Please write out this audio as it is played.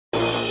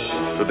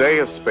Today,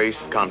 a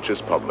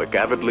space-conscious public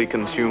avidly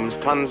consumes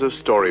tons of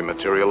story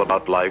material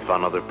about life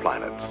on other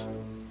planets.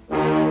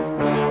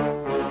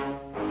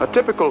 A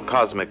typical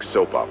cosmic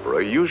soap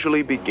opera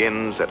usually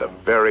begins at a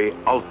very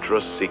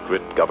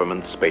ultra-secret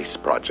government space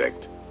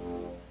project.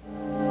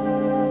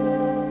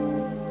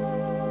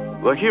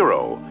 The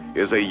hero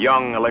is a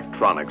young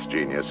electronics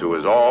genius who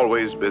is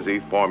always busy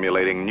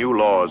formulating new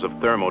laws of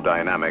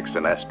thermodynamics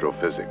and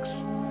astrophysics.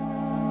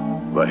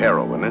 The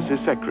heroine is his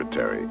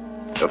secretary,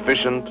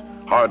 efficient,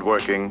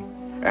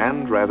 hardworking,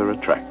 and rather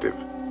attractive.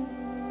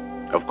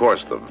 Of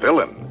course, the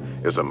villain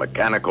is a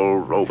mechanical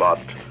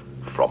robot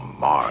from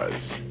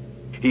Mars.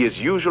 He is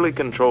usually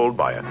controlled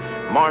by a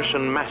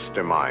Martian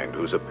mastermind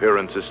whose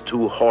appearance is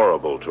too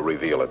horrible to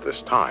reveal at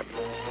this time.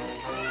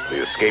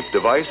 The escape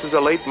device is a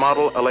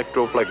late-model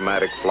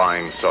electrophlegmatic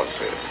flying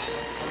saucer.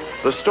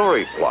 The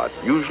story plot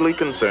usually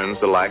concerns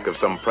the lack of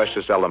some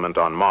precious element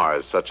on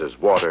Mars, such as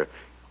water,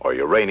 or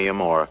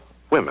uranium, or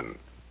women.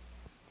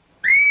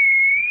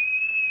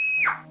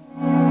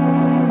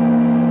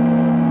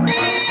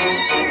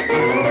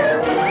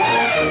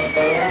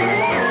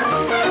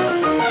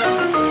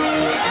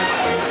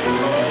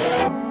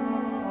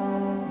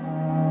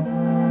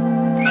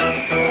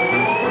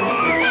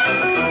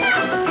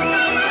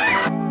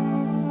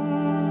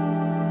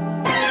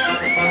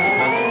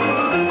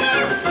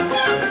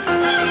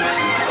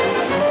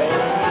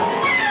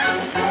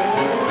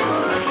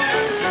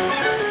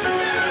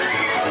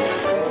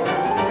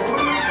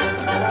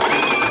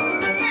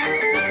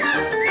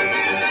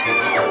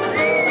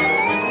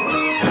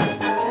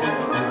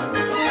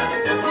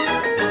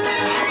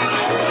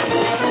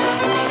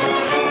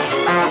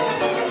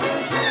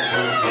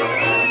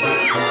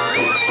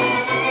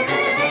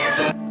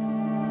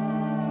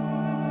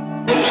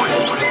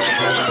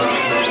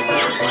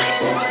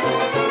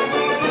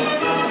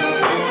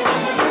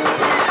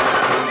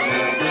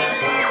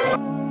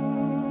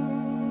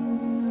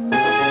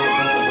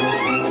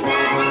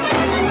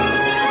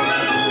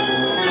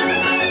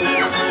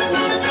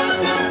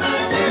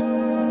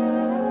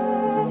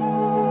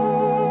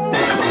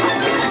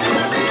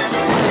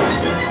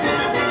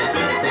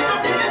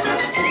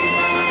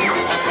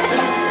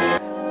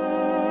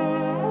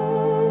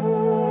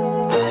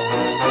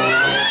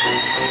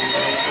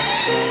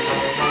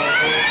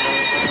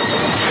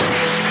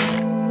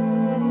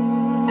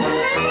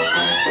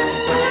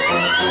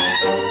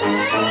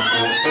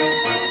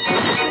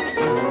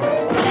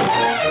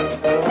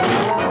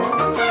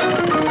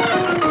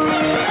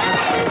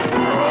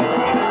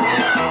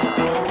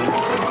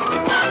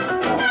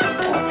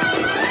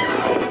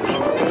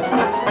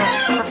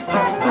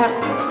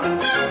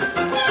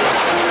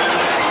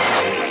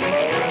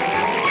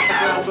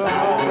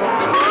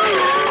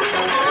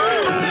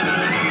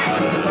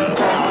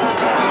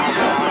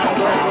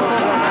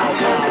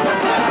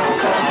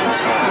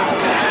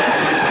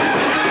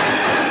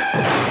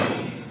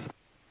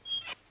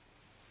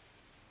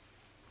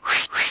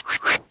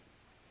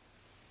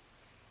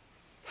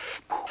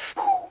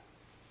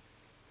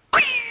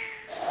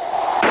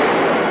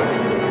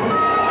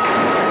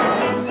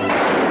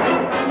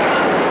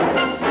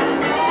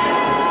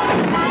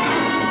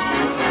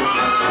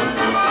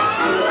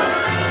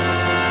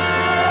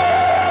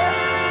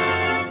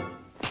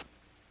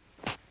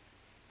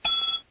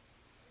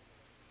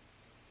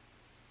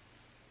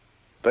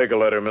 Take a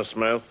letter, Miss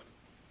Smith.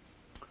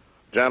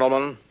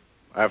 Gentlemen,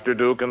 after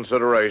due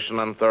consideration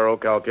and thorough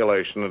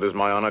calculation, it is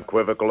my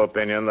unequivocal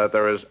opinion that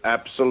there is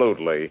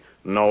absolutely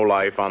no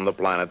life on the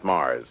planet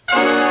Mars.